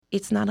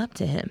it's not up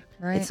to him.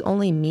 Right. It's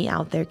only me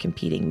out there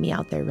competing, me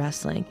out there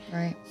wrestling.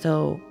 Right.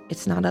 So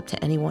it's not up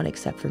to anyone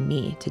except for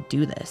me to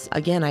do this.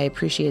 Again, I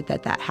appreciate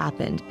that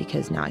happened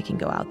because now I can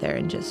go out there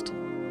and just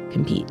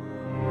compete.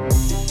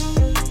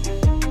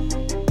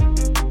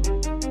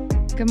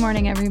 Good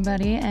morning,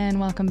 everybody, and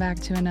welcome back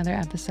to another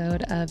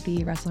episode of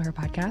the Wrestle Her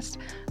podcast.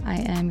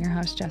 I am your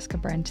host, Jessica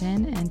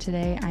Brenton, and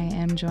today I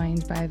am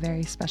joined by a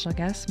very special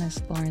guest,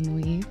 Miss Lauren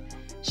Louive.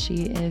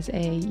 She is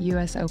a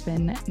U.S.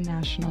 Open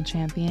national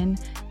champion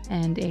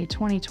and a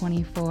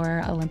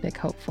 2024 Olympic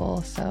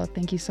hopeful. So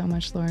thank you so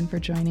much, Lauren, for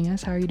joining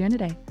us. How are you doing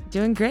today?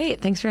 Doing great.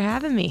 Thanks for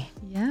having me.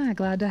 Yeah,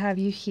 glad to have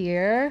you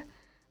here.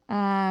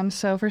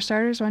 So for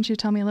starters, why don't you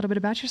tell me a little bit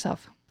about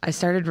yourself? I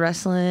started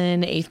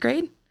wrestling 8th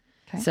grade.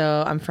 Okay.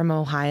 So I'm from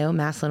Ohio,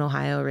 Massillon,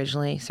 Ohio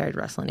originally. Started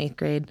wrestling 8th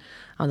grade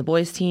on the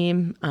boys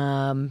team.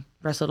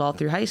 Wrestled all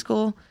through high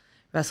school.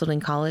 Wrestled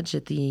in college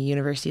at the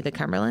University of the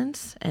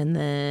Cumberlands. And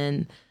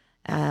then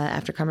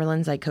after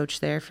Cumberlands, I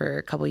coached there for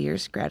a couple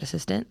years, grad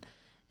assistant.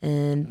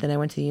 And then I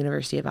went to the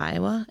University of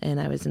Iowa, and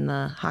I was in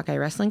the Hawkeye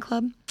Wrestling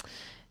Club.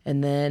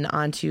 And then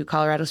on to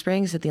Colorado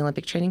Springs at the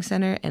Olympic Training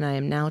Center. And I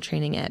am now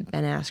training at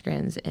Ben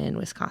Askren's in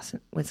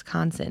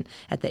Wisconsin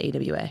at the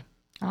AWA.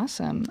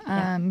 Awesome.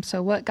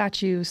 So what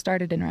got you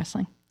started in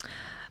wrestling?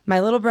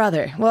 My little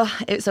brother. Well,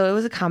 it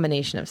was a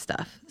combination of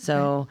stuff.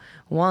 So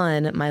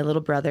one, my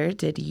little brother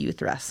did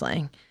youth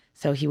wrestling.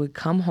 So he would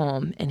come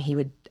home and he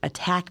would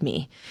attack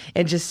me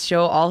and just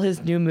show all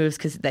his new moves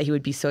that he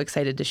would be so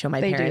excited to show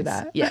my parents. Do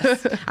that.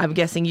 Yes. I'm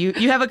guessing you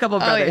have a couple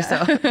of brothers,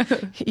 so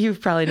you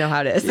probably know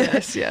how it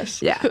is.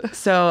 Yes. Yeah.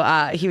 So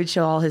he would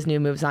show all his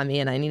new moves on me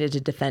and I needed to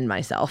defend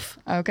myself.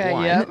 Okay,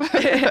 yep.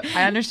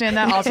 I understand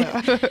that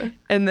also.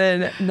 And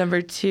then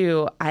number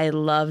 2, I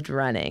loved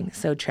running.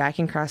 So track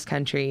and cross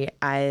country,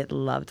 I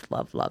loved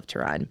to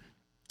run.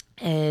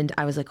 And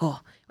I was like,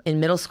 in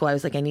middle school, I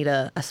was like, I need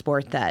a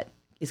sport that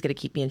is going to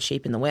keep me in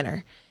shape in the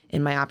winter.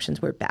 And my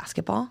options were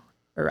basketball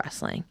or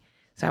wrestling.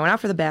 So I went out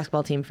for the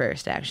basketball team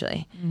first,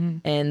 actually. Mm-hmm.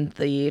 And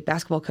the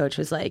basketball coach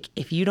was like,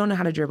 if you don't know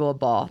how to dribble a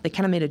ball, they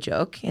kind of made a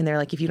joke. And they're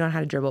like, if you don't know how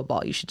to dribble a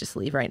ball, you should just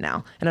leave right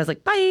now. And I was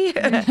like, bye.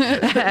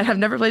 I've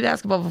never played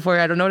basketball before.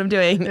 I don't know what I'm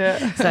doing.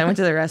 Yeah. So I went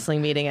to the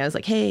wrestling meeting. I was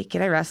like, hey,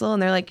 can I wrestle?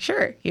 And they're like,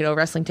 sure.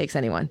 Wrestling takes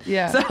anyone.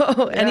 Yeah.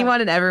 So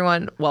anyone and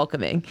everyone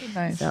welcoming.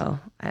 Nice. So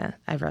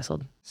I've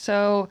wrestled.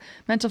 So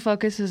mental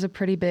focus is a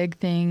pretty big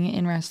thing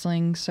in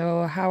wrestling.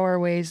 So how are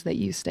ways that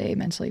you stay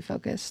mentally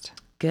focused?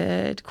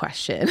 Good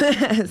question.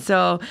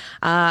 So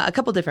a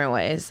couple different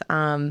ways.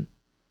 I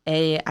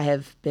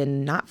have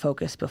been not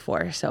focused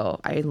before, so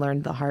I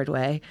learned the hard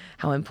way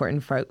how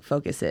important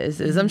focus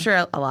is, as I'm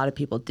sure a lot of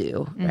people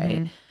do,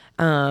 right?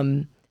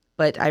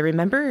 But I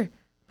remember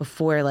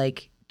before,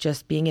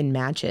 just being in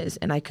matches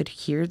and I could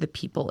hear the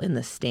people in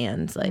the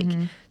stands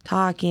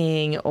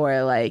talking, or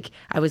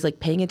I was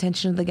paying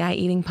attention to the guy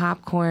eating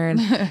popcorn,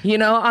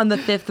 on the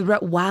 5th row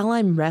while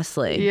I'm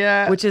wrestling.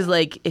 Yeah. Which is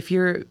if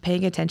you're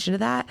paying attention to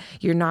that,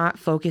 you're not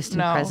focused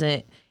and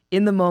present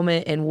in the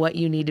moment and what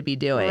you need to be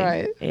doing.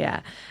 Right.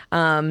 Yeah.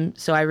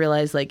 So I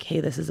realized hey,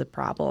 this is a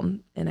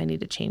problem and I need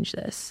to change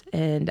this.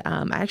 And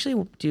I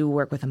actually do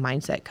work with a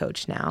mindset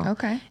coach now.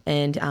 Okay.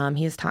 And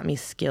he has taught me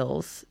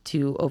skills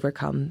to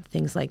overcome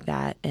things like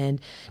that. And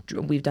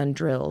we've done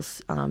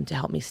drills to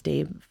help me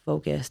stay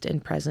focused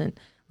and present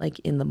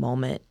in the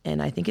moment.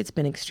 And I think it's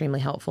been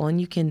extremely helpful.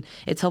 And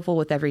it's helpful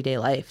with everyday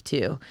life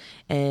too.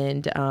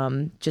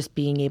 And just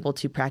being able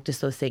to practice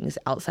those things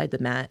outside the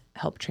mat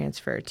help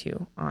transfer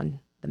to on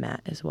the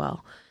mat as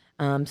well.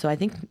 So I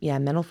think,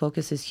 mental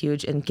focus is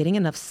huge, and getting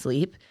enough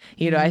sleep.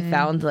 I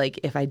found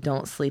if I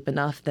don't sleep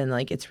enough, then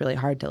it's really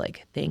hard to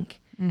think,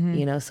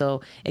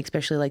 so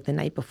especially the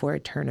night before a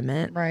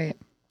tournament. Right.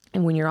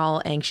 And when you're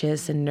all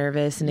anxious and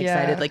nervous and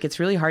excited, it's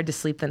really hard to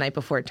sleep the night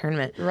before a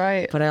tournament.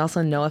 Right. But I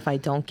also know if I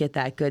don't get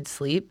that good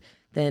sleep,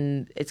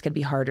 then it's going to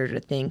be harder to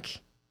think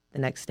the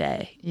next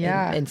day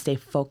and stay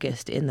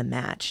focused in the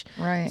match.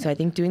 Right. So I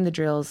think doing the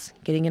drills,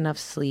 getting enough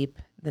sleep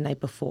the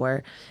night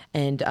before,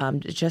 and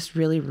just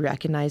really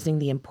recognizing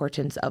the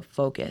importance of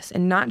focus,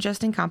 and not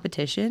just in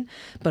competition,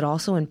 but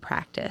also in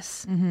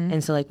practice.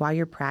 And so while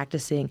you're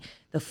practicing,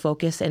 the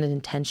focus and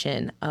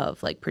intention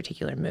of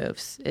particular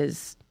moves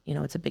is,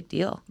 it's a big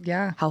deal.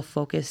 Yeah. How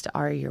focused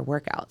are your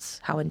workouts?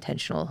 How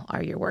intentional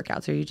are your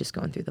workouts? Or are you just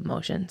going through the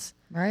motions?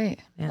 Right.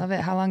 Yeah. Love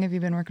it. How long have you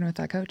been working with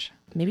that coach?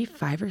 Maybe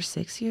 5 or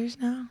 6 years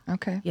now.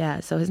 Okay. Yeah.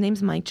 So his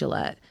name's Mike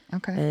Gillette.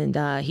 Okay. And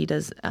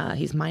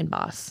he's Mind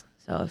Boss.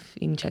 So if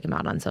you can check him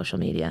out on social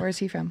media. Where's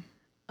he from?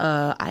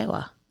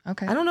 Iowa.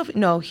 Okay. I don't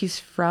know if he's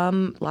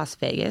from Las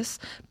Vegas,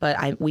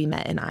 but we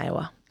met in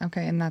Iowa.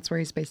 Okay. And that's where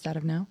he's based out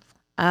of now?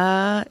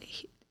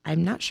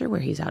 I'm not sure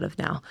where he's out of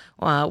now.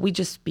 We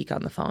just speak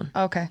on the phone.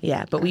 Okay.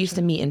 Yeah, but we used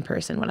to meet in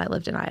person when I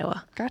lived in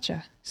Iowa.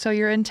 Gotcha. So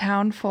you're in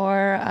town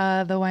for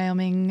the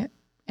Wyoming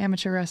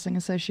Amateur Wrestling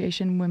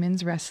Association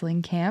Women's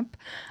Wrestling Camp.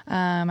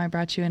 I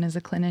brought you in as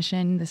a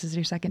clinician. This is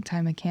your second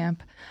time at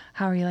camp.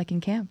 How are you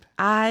liking camp?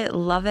 I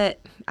love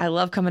it. I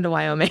love coming to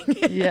Wyoming.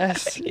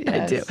 Yes,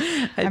 I do.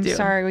 I'm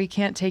sorry we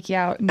can't take you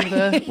out into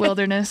the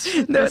wilderness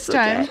this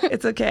time. Okay.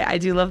 It's okay. I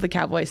do love the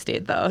cowboy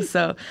state though.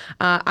 So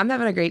I'm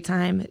having a great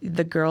time.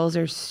 The girls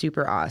are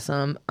super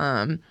awesome.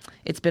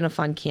 It's been a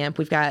fun camp.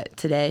 We've got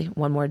today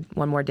one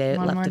more day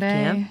left of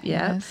camp.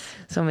 Yeah. Yes.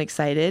 So I'm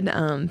excited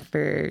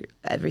for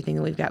everything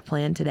that we've got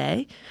planned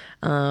today.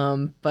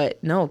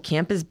 But no,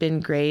 camp has been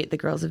great. The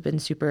girls have been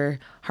super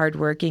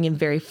hardworking and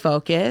very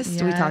focused.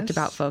 Yes. We talked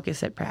about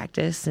focus at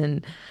practice,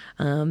 and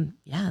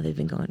they've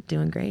been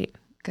doing great.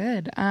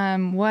 Good.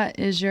 What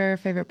is your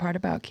favorite part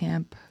about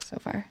camp so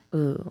far?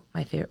 Ooh,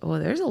 my favorite. Well,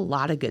 there's a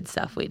lot of good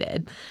stuff we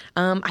did.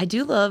 I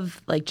do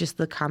love like just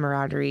the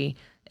camaraderie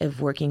of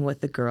working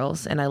with the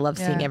girls, and I love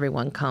seeing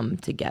everyone come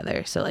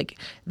together. So like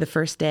the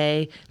first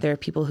day, there are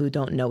people who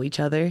don't know each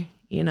other,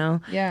 you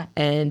know? Yeah.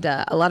 And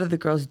a lot of the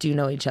girls do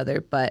know each other,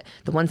 but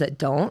the ones that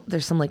don't,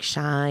 there's some like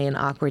shy and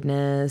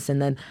awkwardness.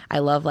 And then I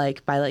love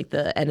like by like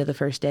the end of the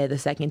first day, the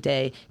second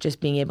day,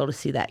 just being able to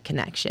see that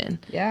connection.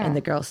 Yeah. And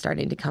the girls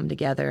starting to come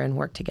together and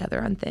work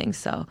together on things.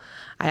 So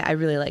I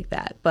really like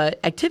that. But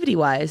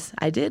activity-wise,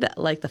 I did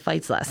like the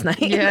fights last night.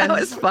 Yes. That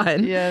was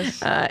fun.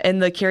 Yes. And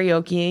the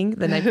karaokeing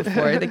the night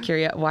before,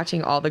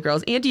 watching all the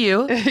girls and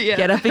you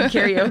get up and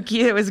karaoke.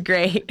 It was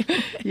great.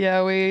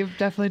 Yeah, we've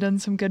definitely done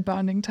some good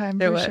bonding time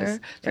for sure.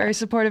 Very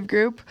supportive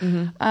group.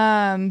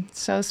 Mm-hmm.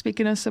 So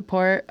speaking of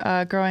support,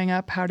 growing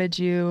up, how did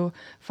you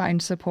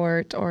find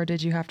support, or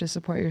did you have to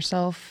support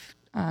yourself?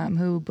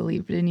 Who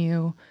believed in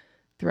you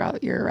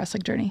throughout your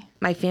wrestling journey?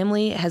 My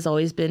family has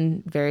always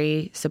been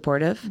very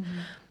supportive,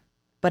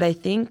 but I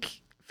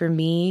think for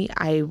me,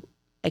 I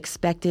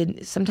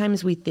expected,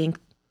 sometimes we think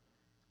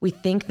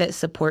that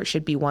support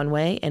should be one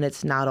way, and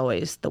it's not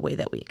always the way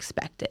that we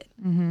expect it.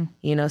 Mm-hmm.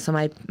 You know, so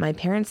my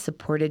parents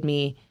supported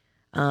me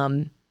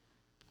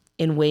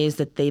in ways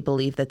that they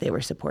believed that they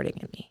were supporting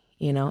in me,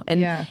 you know?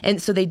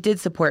 And so they did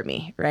support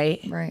me, right?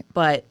 Right.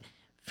 But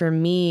for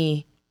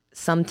me,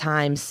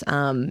 sometimes,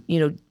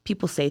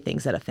 people say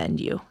things that offend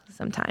you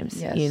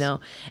sometimes, you know?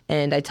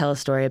 And I tell a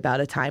story about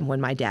a time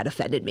when my dad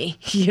offended me,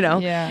 you know?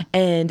 Yeah.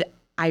 And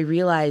I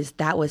realized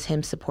that was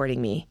him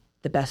supporting me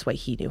the best way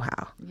he knew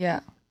how.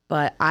 Yeah.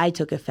 But I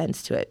took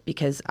offense to it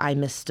because I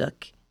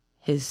mistook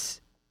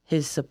his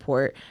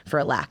support for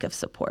a lack of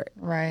support.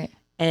 Right.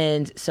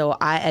 And so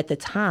at the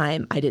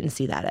time, I didn't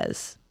see that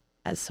as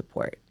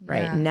support,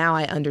 right? Yeah. Now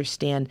I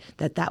understand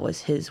that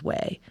was his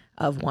way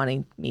of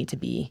wanting me to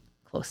be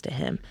close to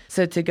him.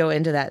 So to go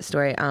into that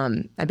story,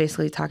 I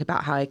basically talk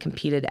about how I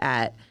competed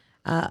at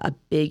a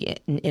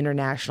big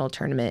international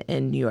tournament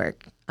in New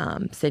York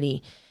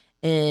City,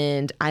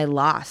 and I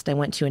lost. I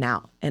went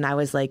 2-0, and I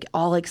was like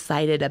all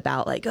excited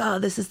about like, oh,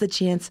 this is the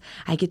chance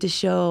I get to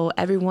show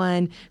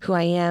everyone who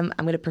I am.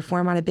 I'm going to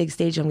perform on a big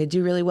stage. I'm going to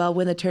do really well,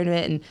 win the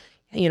tournament, and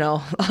you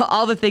know,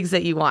 all the things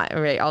that you want,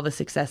 right? All the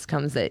success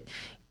comes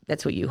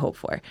that's what you hope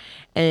for.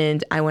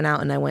 And I went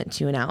out and I went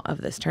 2-0 of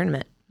this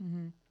tournament.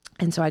 Mm-hmm.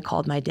 And so I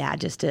called my dad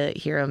just to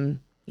hear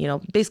him, you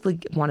know, basically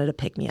wanted to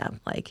pick me up.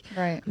 Like,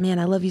 right. Man,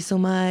 I love you so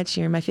much.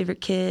 You're my favorite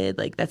kid.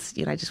 Like that's,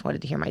 I just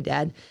wanted to hear my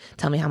dad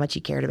tell me how much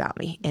he cared about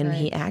me. And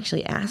he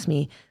actually asked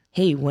me,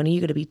 hey, when are you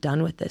going to be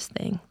done with this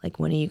thing? Like,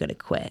 when are you going to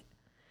quit?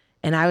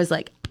 And I was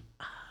like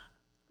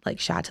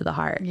shot to the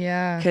heart.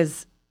 Yeah.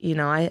 Because,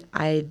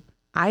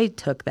 I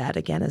took that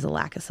again as a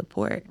lack of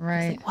support. Right. I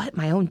was like, what?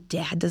 My own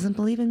dad doesn't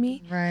believe in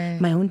me? Right.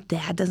 My own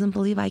dad doesn't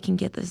believe I can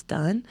get this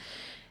done?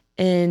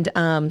 And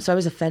so I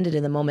was offended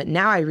in the moment.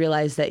 Now I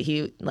realize that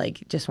he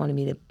just wanted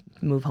me to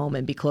move home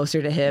and be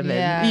closer to him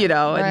and,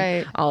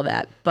 and all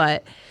that.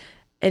 But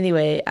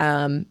anyway,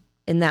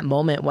 in that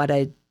moment, what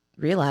I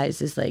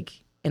realized is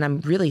and I'm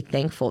really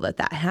thankful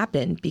that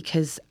happened,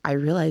 because I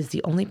realized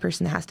the only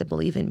person that has to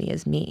believe in me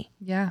is me.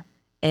 Yeah.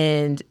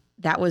 And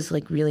that was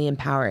really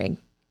empowering.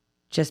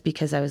 Just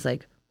because I was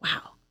like,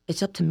 wow,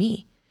 it's up to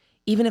me.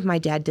 Even if my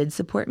dad did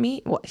support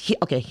me, well,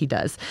 he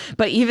does.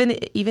 But even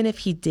if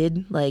he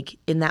did,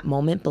 in that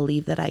moment,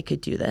 believe that I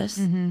could do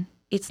this,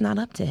 it's not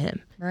up to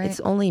him. Right.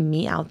 It's only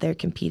me out there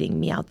competing,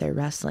 me out there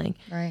wrestling.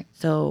 Right.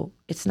 So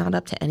it's not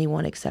up to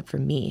anyone except for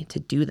me to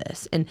do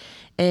this.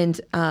 And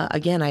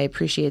again, I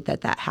appreciate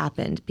that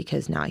happened,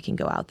 because now I can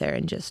go out there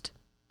and just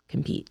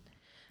compete.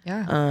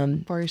 Yeah,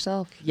 for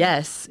yourself.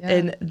 Yes. Yeah.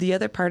 And the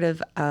other part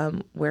of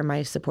where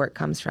my support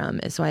comes from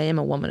is, so I am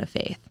a woman of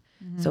faith.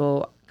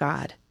 So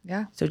God.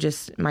 Yeah. So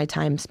just my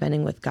time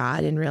spending with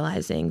God and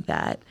realizing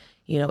that,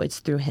 it's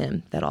through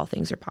him that all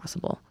things are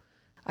possible.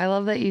 I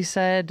love that you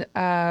said,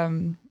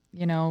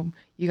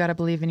 you got to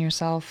believe in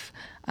yourself.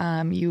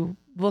 You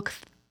look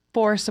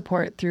for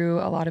support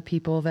through a lot of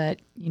people that,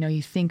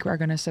 you think are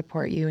going to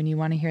support you, and you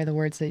want to hear the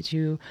words that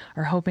you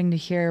are hoping to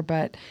hear.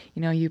 But,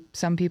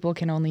 some people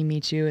can only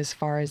meet you as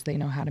far as they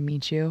know how to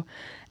meet you.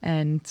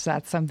 And so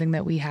that's something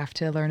that we have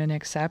to learn and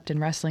accept. And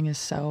wrestling is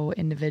so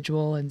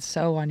individual and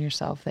so on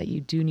yourself that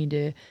you do need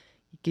to,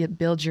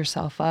 build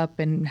yourself up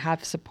and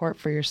have support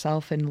for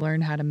yourself and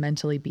learn how to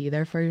mentally be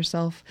there for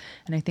yourself.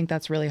 And I think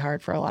that's really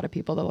hard for a lot of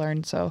people to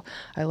learn. So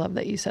I love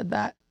that you said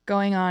that.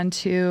 Going on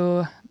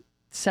to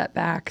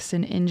setbacks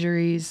and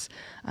injuries.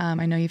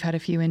 I know you've had a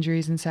few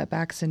injuries and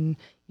setbacks and,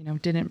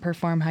 didn't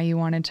perform how you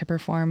wanted to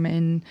perform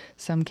in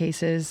some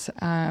cases.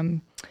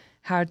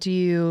 How do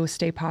you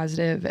stay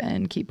positive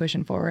and keep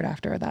pushing forward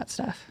after that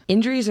stuff?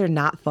 Injuries are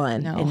not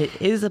fun. No. And it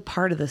is a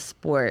part of the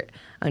sport,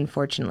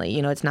 unfortunately.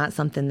 It's not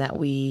something that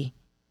we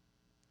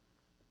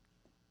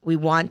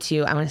want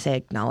to, I want to say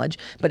acknowledge,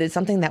 but it's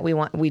something that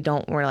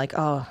we're like,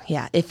 oh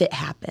yeah, if it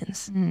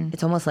happens.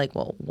 It's almost like,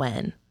 well,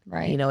 when?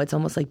 Right. It's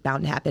almost like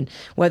bound to happen,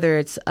 whether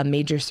it's a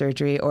major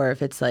surgery or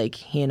if it's like,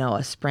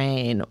 a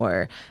sprain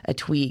or a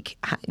tweak,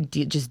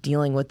 just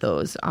dealing with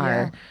those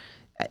are,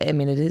 I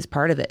mean, it is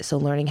part of it. So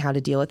learning how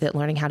to deal with it,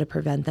 learning how to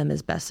prevent them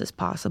as best as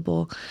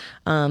possible.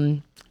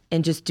 And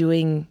just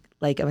doing,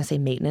 like, I want to say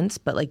maintenance,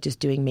 but like just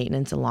doing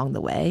maintenance along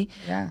the way.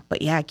 Yeah.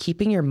 But yeah,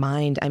 keeping your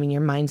mind, I mean,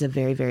 your mind's a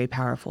very, very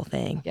powerful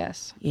thing.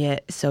 Yes. Yeah.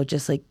 So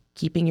just like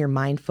keeping your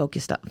mind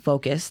focused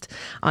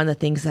on the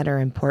things that are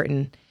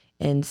important.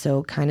 And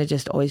so kind of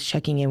just always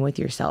checking in with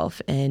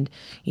yourself and,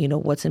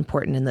 what's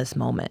important in this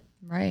moment.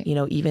 Right.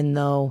 Even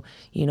though,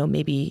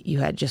 maybe you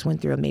had just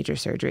went through a major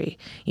surgery,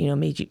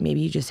 maybe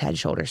you just had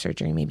shoulder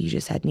surgery, maybe you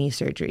just had knee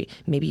surgery,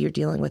 maybe you're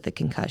dealing with a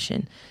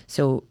concussion.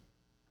 So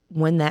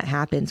when that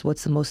happens,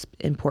 what's the most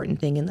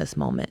important thing in this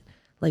moment?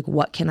 Like,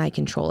 what can I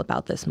control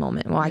about this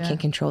moment? Well, I can't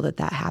control that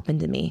happened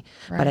to me,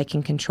 but I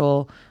can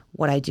control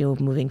what I do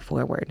moving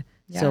forward.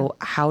 Yeah. So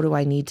how do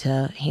I need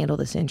to handle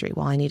this injury?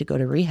 Well, I need to go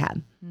to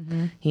rehab.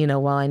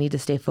 Well, I need to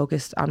stay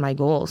focused on my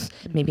goals.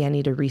 Maybe I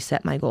need to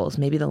reset my goals.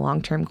 Maybe the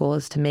long-term goal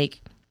is to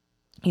make,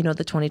 the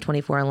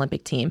 2024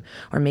 Olympic team,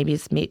 or maybe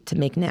it's to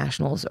make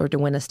nationals or to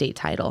win a state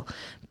title.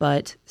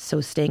 But so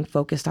staying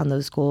focused on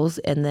those goals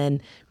and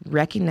then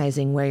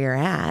recognizing where you're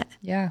at.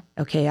 Yeah.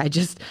 Okay, I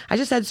just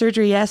had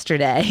surgery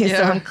yesterday,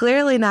 so I'm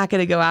clearly not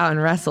going to go out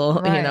and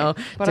wrestle, right.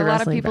 But a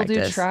lot of people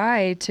practice. do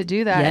try to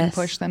do that and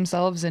push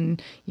themselves,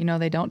 and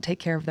they don't take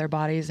care of their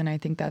bodies. And I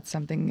think that's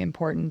something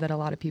important that a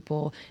lot of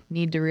people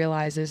need to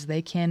realize is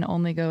they can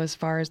only go as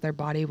far as their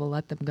body will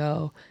let them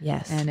go.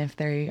 Yes. And if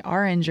they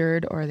are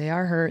injured or they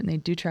are hurt and they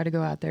do try to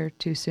go out there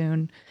too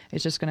soon,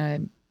 it's just going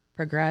to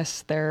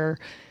progress their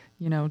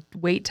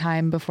wait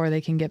time before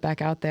they can get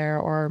back out there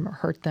or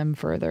hurt them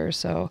further.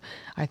 So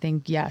I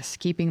think, yes,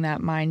 keeping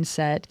that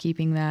mindset,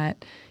 keeping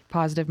that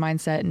positive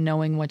mindset and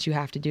knowing what you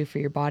have to do for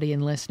your body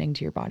and listening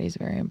to your body is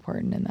very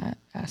important in that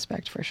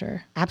aspect for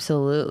sure.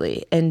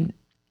 Absolutely. And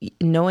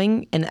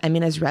knowing, and I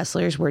mean, as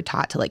wrestlers, we're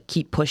taught to like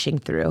keep pushing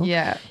through.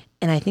 Yeah.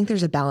 And I think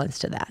there's a balance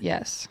to that.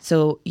 Yes.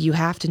 So you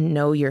have to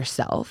know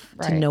yourself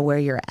to know where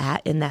you're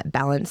at in that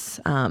balance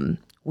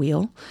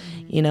wheel.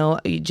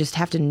 You just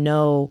have to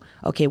know,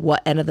 okay,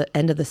 what end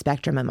of the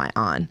spectrum am I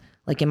on?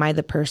 Like, am I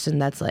the person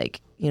that's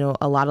like,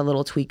 a lot of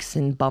little tweaks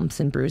and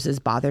bumps and bruises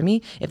bother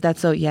me? If that's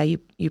so, yeah,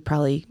 you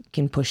probably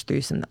can push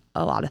through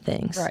a lot of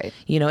things. Right.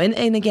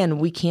 And again,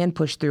 we can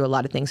push through a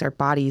lot of things. Our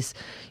bodies,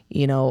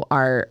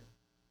 we're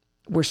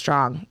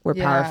strong, we're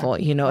powerful.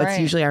 It's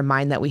usually our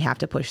mind that we have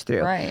to push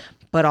through. Right.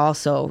 But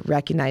also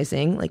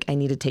recognizing, like, I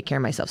need to take care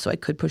of myself. So I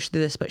could push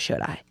through this, but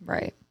should I?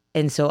 Right.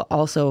 And so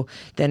also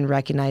then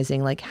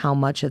recognizing, like, how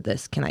much of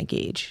this can I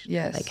gauge?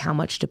 Yes. Like, how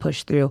much to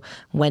push through,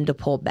 when to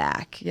pull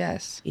back.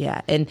 Yes.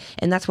 Yeah. And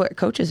that's what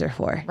coaches are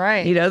for.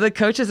 Right. The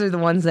coaches are the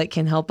ones that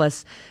can help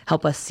us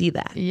see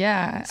that.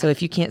 Yeah. So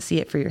if you can't see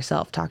it for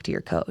yourself, talk to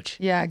your coach.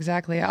 Yeah,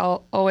 exactly.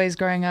 I'll always,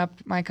 growing up,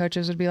 my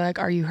coaches would be like,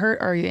 are you hurt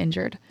or are you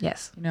injured?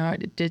 Yes.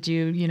 Did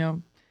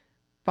you,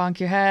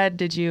 bonk your head?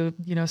 Did you,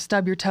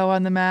 stub your toe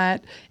on the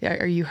mat?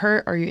 Yeah, are you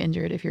hurt? Or are you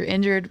injured? If you're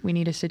injured, we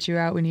need to sit you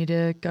out. We need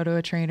to go to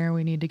a trainer.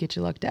 We need to get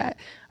you looked at.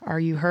 Are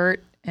you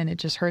hurt and it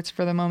just hurts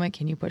for the moment?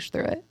 Can you push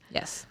through it?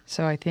 Yes.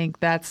 So I think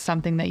that's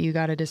something that you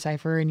got to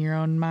decipher in your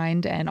own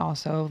mind and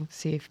also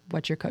see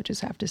what your coaches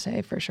have to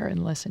say for sure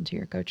and listen to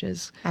your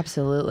coaches.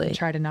 Absolutely.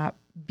 Try to not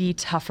be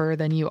tougher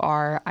than you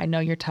are. I know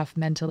you're tough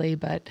mentally,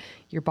 but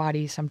your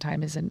body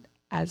sometimes isn't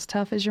as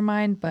tough as your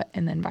mind,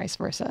 and then vice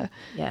versa.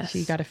 Yes. So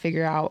you got to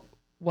figure out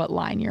what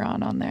line you're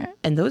on there.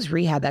 And those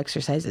rehab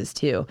exercises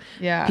too.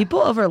 Yeah.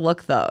 People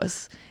overlook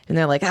those and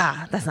they're like,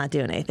 that's not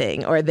doing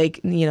anything. Or they,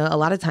 a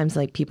lot of times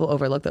like people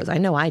overlook those. I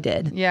know I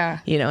did. Yeah.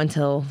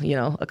 Until,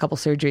 a couple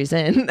surgeries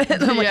in.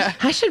 And I'm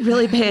like, I should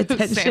really pay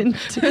attention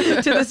to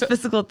this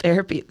physical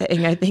therapy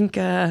thing. I think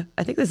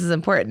this is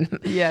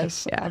important.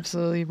 Yes,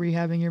 absolutely.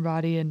 Rehabbing your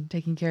body and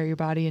taking care of your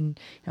body and,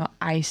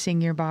 icing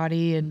your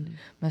body and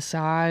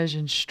massage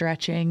and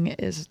stretching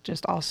is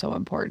just also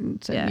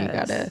important. So you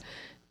got to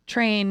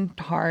train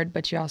hard,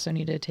 but you also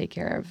need to take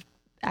care of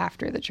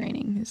after the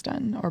training is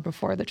done or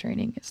before the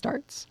training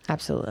starts.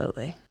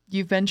 Absolutely.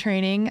 You've been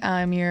training.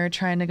 You're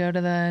trying to go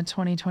to the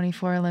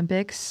 2024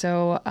 Olympics.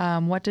 So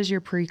what does your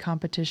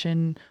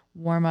pre-competition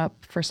warm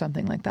up for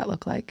something like that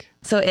look like?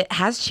 So it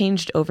has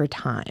changed over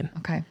time.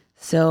 Okay.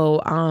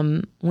 So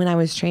when I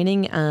was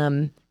training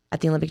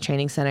at the Olympic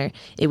Training Center,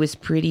 it was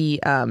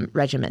pretty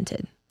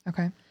regimented.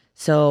 Okay.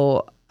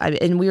 So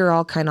and we were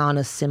all kind of on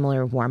a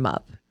similar warm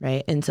up,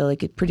 right? And so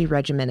like it's pretty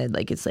regimented.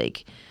 Like it's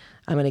like,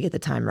 I'm going to get the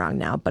time wrong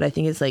now, but I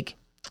think it's like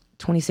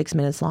 26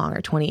 minutes long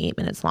or 28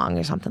 minutes long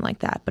or something like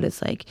that. But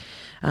it's like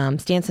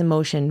stance in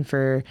motion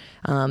for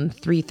 3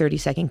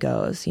 30-second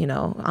goes,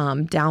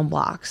 down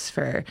blocks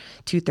for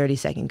 2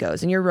 30-second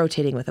goes. And you're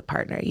rotating with a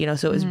partner,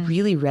 so it was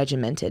really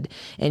regimented.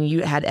 And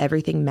you had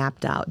everything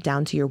mapped out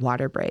down to your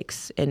water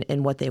breaks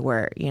and what they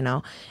were,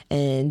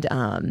 And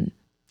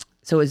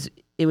so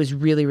it was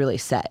really, really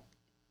set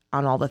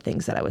on all the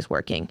things that I was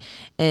working.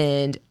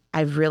 And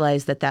I've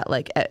realized that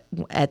like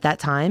at that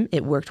time,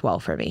 it worked well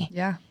for me.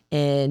 Yeah.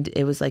 And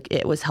it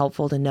was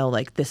helpful to know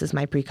like this is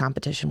my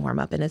pre-competition warm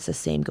up, and it's the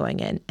same going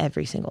in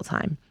every single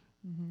time.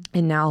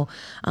 And now,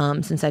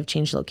 since I've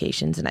changed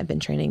locations and I've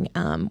been training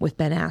with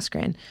Ben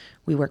Askren,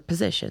 we work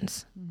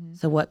positions.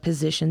 So what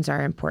positions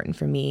are important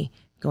for me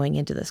going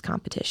into this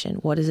competition?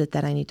 What is it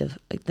that I need to,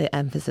 the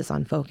emphasis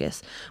on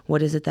focus?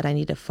 What is it that I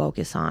need to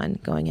focus on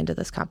going into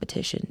this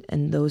competition?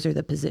 And those are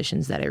the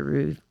positions that I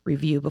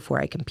review before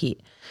I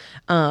compete.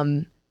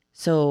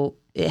 So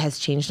it has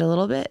changed a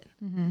little bit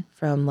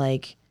from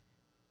like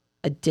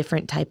a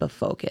different type of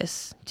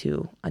focus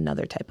to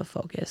another type of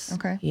focus.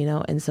 Okay.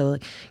 And so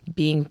like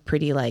being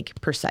pretty like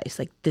precise,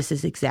 like this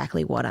is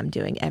exactly what I'm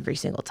doing every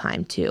single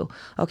time too.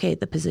 Okay,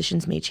 the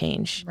positions may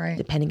change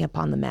depending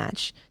upon the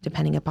match,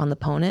 depending upon the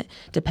opponent,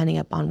 depending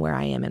upon where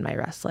I am in my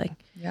wrestling.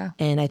 Yeah.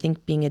 And I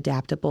think being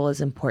adaptable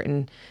is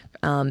important,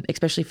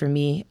 especially for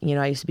me.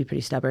 I used to be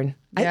pretty stubborn.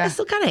 Yeah. I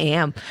still kind of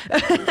am.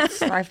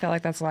 I feel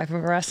like that's the life of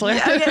a wrestler.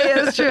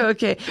 Yeah, that's true.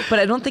 Okay. But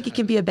I don't think it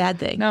can be a bad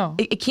thing. No.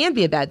 It can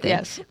be a bad thing.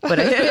 Yes. But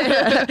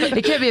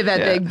it can be a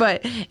bad thing,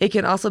 but it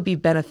can also be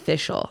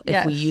beneficial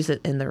if we use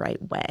it in the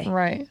right way.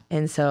 Right.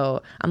 And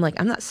so I'm like,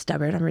 I'm not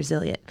stubborn. I'm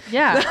resilient.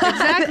 Yeah,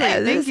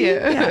 exactly. Thank you.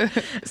 Yeah.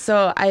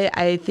 So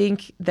I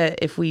think that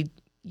if we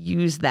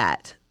use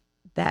that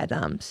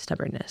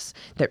stubbornness,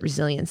 that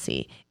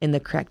resiliency in the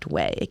correct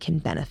way, it can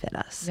benefit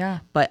us. Yeah.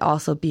 But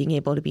also being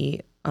able to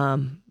be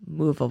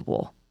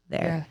movable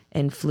there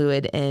and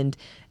fluid and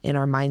in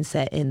our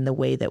mindset in the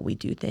way that we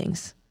do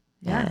things.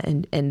 Yeah.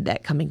 And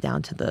that coming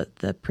down to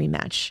the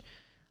pre-match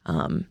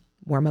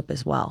warm up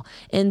as well.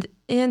 And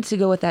to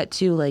go with that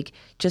too, like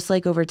just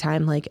like over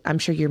time, like I'm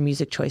sure your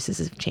music choices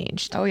have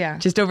changed. Oh yeah.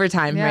 Just over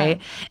time,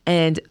 right?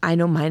 And I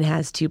know mine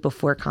has too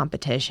before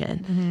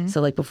competition.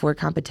 So like before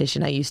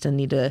competition, I used to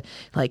need to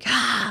like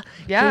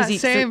crazy,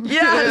 same.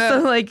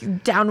 So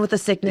like down with the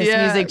sickness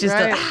music, just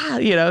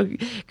to,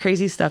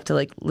 crazy stuff to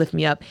like lift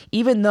me up.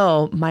 Even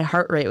though my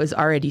heart rate was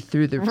already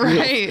through the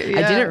roof, I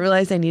didn't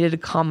realize I needed to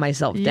calm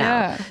myself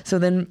down. So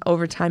then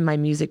over time, my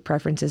music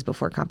preferences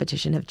before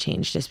competition have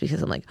changed just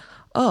because I'm like,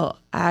 oh,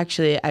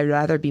 actually, I'd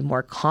rather be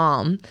more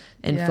calm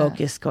and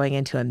focused going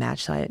into a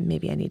match. So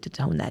maybe I need to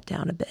tone that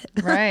down a bit.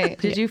 Right.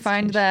 Did you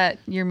find that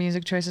your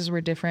music choices were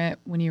different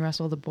when you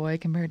wrestled a boy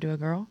compared to a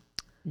girl?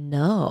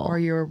 No. Or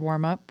your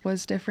warm up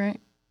was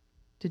different?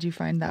 Did you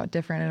find that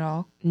different at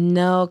all?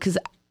 No, because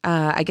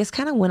I guess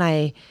kind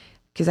of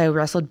because I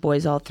wrestled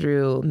boys all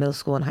through middle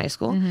school and high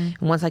school. And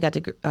once I got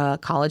to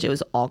college, it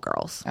was all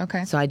girls.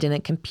 Okay. So I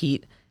didn't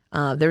compete.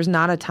 There was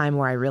not a time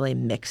where I really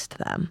mixed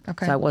them.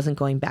 Okay. So I wasn't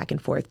going back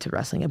and forth to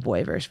wrestling a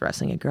boy versus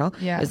wrestling a girl.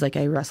 Yeah. It was like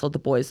I wrestled the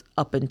boys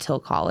up until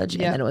college,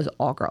 and then it was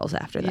all girls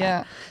after that.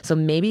 Yeah. So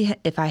maybe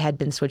if I had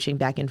been switching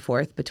back and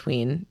forth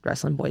between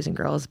wrestling boys and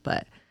girls,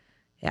 but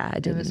I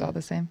didn't. It was all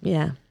the same.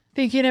 Yeah.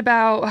 Thinking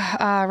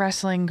about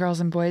wrestling girls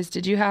and boys,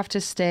 did you have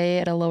to stay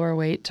at a lower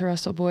weight to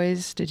wrestle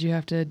boys? Did you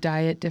have to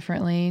diet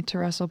differently to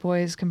wrestle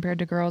boys compared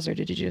to girls, or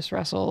did you just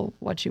wrestle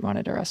what you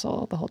wanted to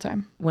wrestle the whole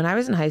time? When I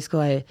was in high school,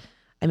 I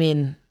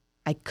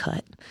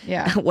cut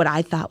what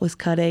I thought was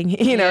cutting.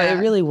 It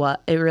really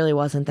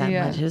wasn't that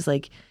much. It was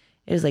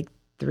like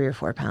 3 or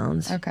 4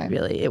 pounds. Okay.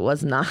 Really. It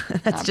was not.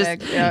 That's not just,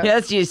 big. Yeah.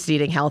 That's just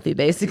eating healthy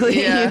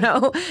basically,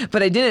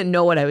 but I didn't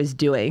know what I was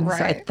doing. Right.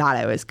 So I thought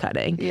I was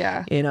cutting.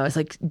 Yeah. It's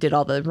like did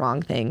all the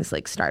wrong things,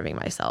 like starving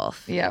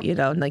myself,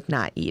 and like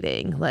not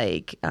eating,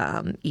 like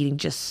eating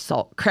just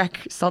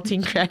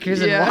saltine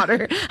crackers and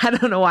water. I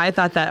don't know why I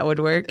thought that would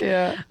work.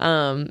 Yeah.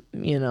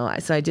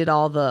 So I did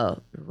all the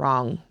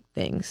wrong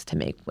things to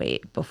make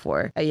weight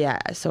before.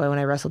 So when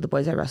I wrestled the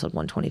boys, I wrestled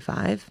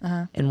 125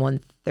 and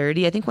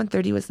 130. I think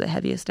 130 was the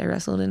heaviest I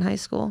wrestled in high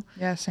school.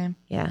 Yeah, same.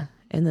 Yeah.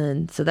 And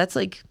then, so that's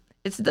like,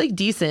 it's like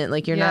decent.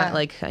 Like you're not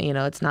like,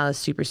 it's not a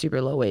super,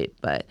 super low weight,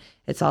 but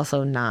it's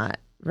also not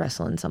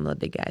wrestling some of the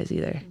big guys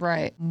either.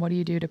 Right. What do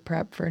you do to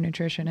prep for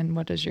nutrition, and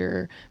what does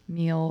your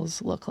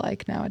meals look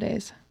like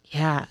nowadays?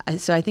 Yeah.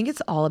 So I think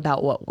it's all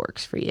about what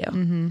works for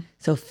you.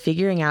 So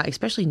figuring out,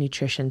 especially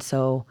nutrition.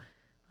 So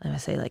I'm going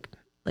to say like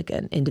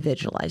an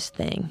individualized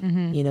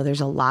thing.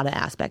 There's a lot of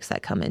aspects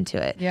that come into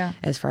it. Yeah.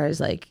 As far as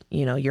like,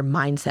 your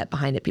mindset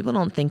behind it. People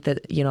don't think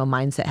that,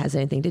 mindset has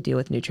anything to do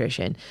with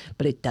nutrition,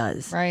 but it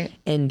does. Right.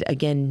 And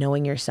again,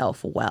 knowing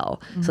yourself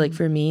well. So like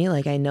for me,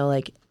 like I know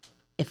like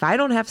if I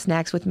don't have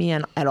snacks with me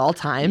at all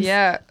times,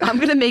 I'm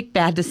going to make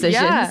bad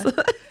decisions.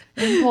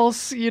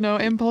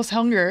 impulse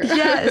hunger.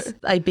 Yes.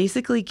 I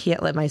basically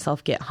can't let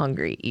myself get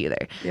hungry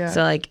either. Yeah.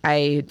 So like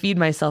I feed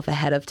myself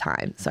ahead of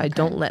time. So I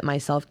don't let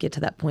myself get to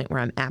that point where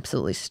I'm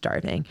absolutely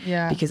starving.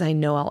 Yeah. Because I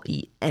know I'll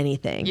eat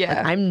anything. Yeah.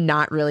 Like, I'm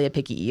not really a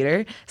picky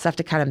eater. So I have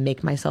to kind of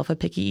make myself a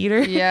picky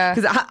eater. Yeah.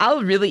 Because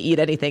I'll really eat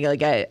anything.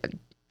 Like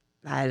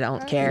I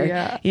don't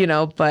care.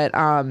 Yeah. But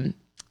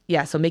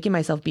yeah, so making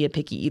myself be a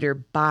picky eater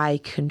by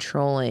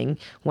controlling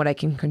what I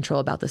can control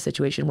about the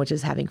situation, which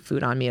is having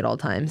food on me at all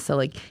times. So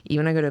like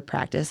even when I go to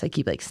practice, I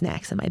keep like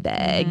snacks in my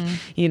bag.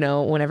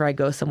 Whenever I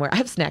go somewhere, I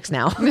have snacks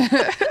now.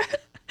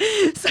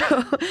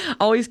 So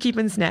always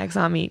keeping snacks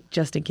on me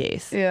just in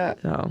case. Yeah.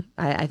 So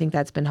I think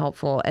that's been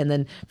helpful. And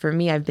then for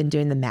me, I've been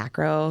doing the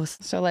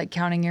macros. So like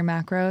counting your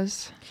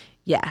macros.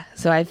 Yeah.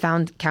 So I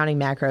found counting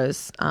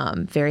macros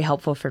very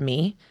helpful for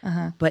me,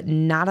 but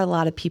not a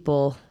lot of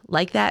people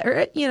like that.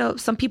 Or,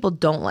 some people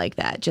don't like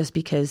that just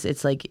because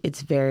it's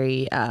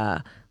very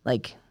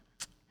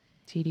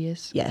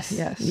tedious.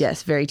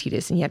 Yes. Very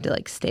tedious. And you have to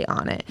like stay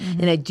on it.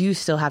 And I do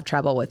still have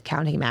trouble with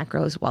counting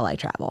macros while I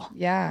travel.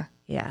 Yeah.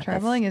 Yeah.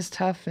 Traveling is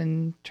tough,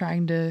 and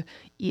trying to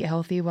eat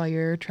healthy while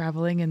you're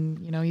traveling, and,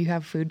 you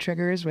have food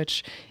triggers,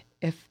 which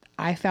if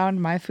I found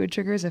my food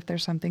triggers, if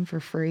there's something for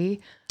free,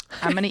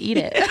 I'm going to eat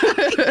it.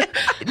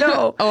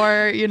 No.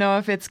 Or,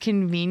 if it's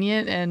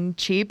convenient and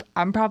cheap,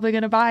 I'm probably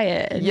going to buy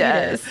it and eat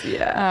it.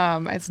 Yeah.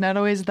 It's not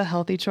always the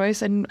healthy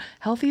choice, and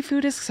healthy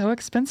food is so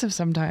expensive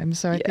sometimes.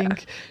 So I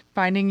think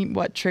finding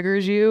what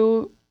triggers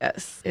you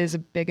is a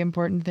big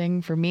important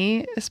thing for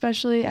me,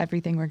 especially.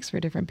 Everything works for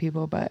different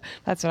people, but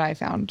that's what I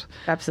found.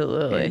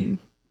 Absolutely. In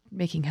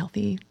making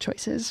healthy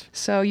choices.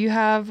 So you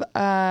have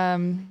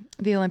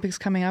the Olympics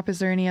coming up. Is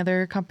there any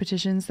other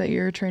competitions that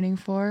you're training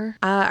for?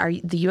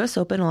 The U.S.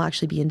 Open will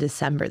actually be in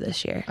December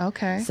this year.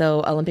 Okay.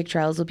 So Olympic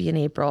trials will be in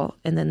April,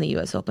 and then the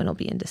U.S. Open will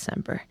be in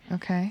December.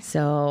 Okay.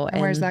 So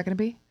and where's that going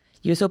to be?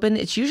 U.S. Open,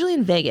 it's usually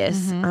in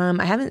Vegas.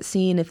 I haven't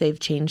seen if they've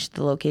changed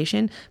the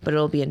location, but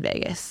it'll be in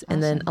Vegas. Awesome.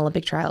 And then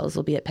Olympic trials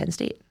will be at Penn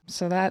State.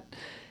 So that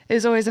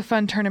is always a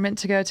fun tournament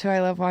to go to. I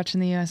love watching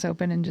the U.S.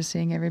 Open and just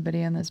seeing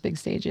everybody on those big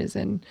stages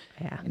and,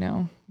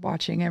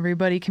 watching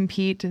everybody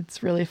compete.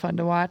 It's really fun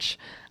to watch.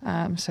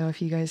 So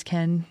if you guys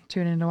can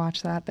tune in to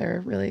watch that,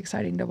 they're really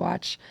exciting to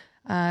watch.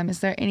 Is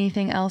there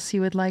anything else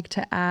you would like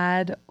to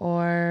add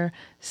or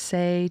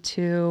say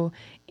to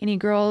any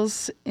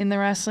girls in the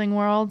wrestling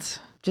world?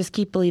 Just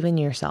keep believing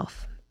in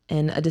yourself.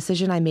 And a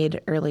decision I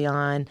made early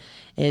on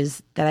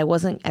is that I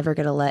wasn't ever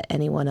going to let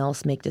anyone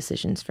else make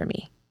decisions for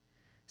me.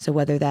 So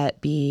whether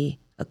that be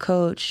a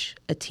coach,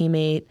 a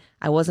teammate,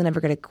 I wasn't ever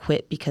going to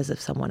quit because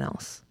of someone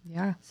else.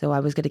 Yeah. So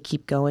I was going to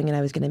keep going, and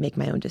I was going to make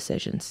my own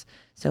decisions.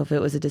 So if it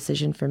was a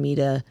decision for me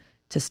to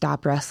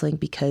stop wrestling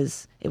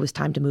because it was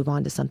time to move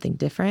on to something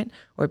different,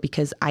 or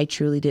because I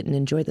truly didn't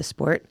enjoy the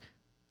sport,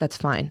 that's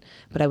fine.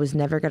 But I was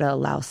never going to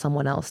allow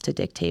someone else to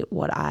dictate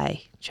what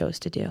I chose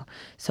to do.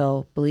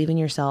 So believe in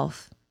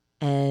yourself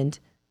and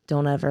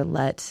don't ever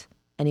let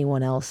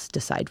anyone else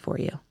decide for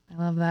you.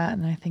 I love that.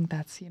 And I think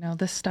that's,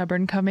 the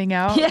stubborn coming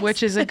out,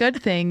 which is a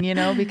good thing,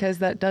 because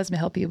that does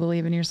help you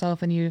believe in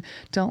yourself, and you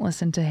don't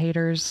listen to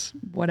haters,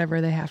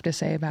 whatever they have to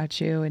say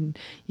about you, and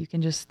you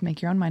can just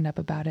make your own mind up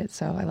about it.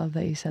 So I love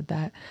that you said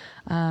that.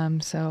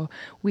 So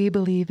we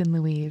believe in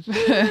Louive.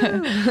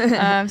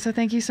 So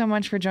thank you so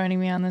much for joining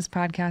me on this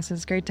podcast.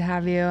 It's great to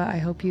have you. I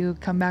hope you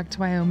come back to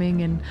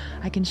Wyoming and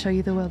I can show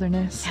you the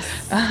wilderness.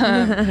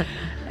 Yes.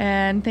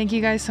 And thank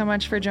you guys so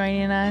much for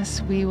joining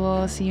us. We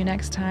will see you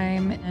next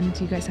time, and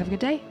you guys have a good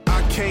day.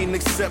 I can't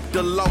accept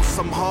the loss,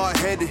 I'm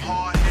hard-headed.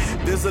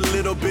 There's a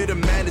little bit of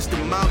madness to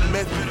my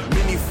method.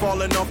 Many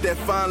falling off that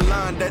fine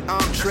line that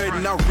I'm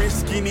treading. I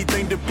risk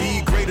anything to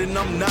be great, and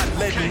I'm not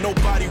letting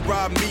nobody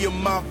rob me of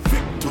my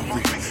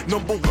victory.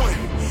 Number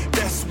one,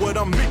 that's what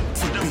I'm meant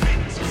to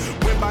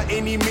be. When by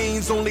any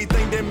means, only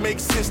thing that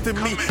makes sense to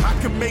me, I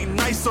can make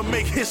nice or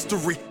make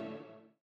history.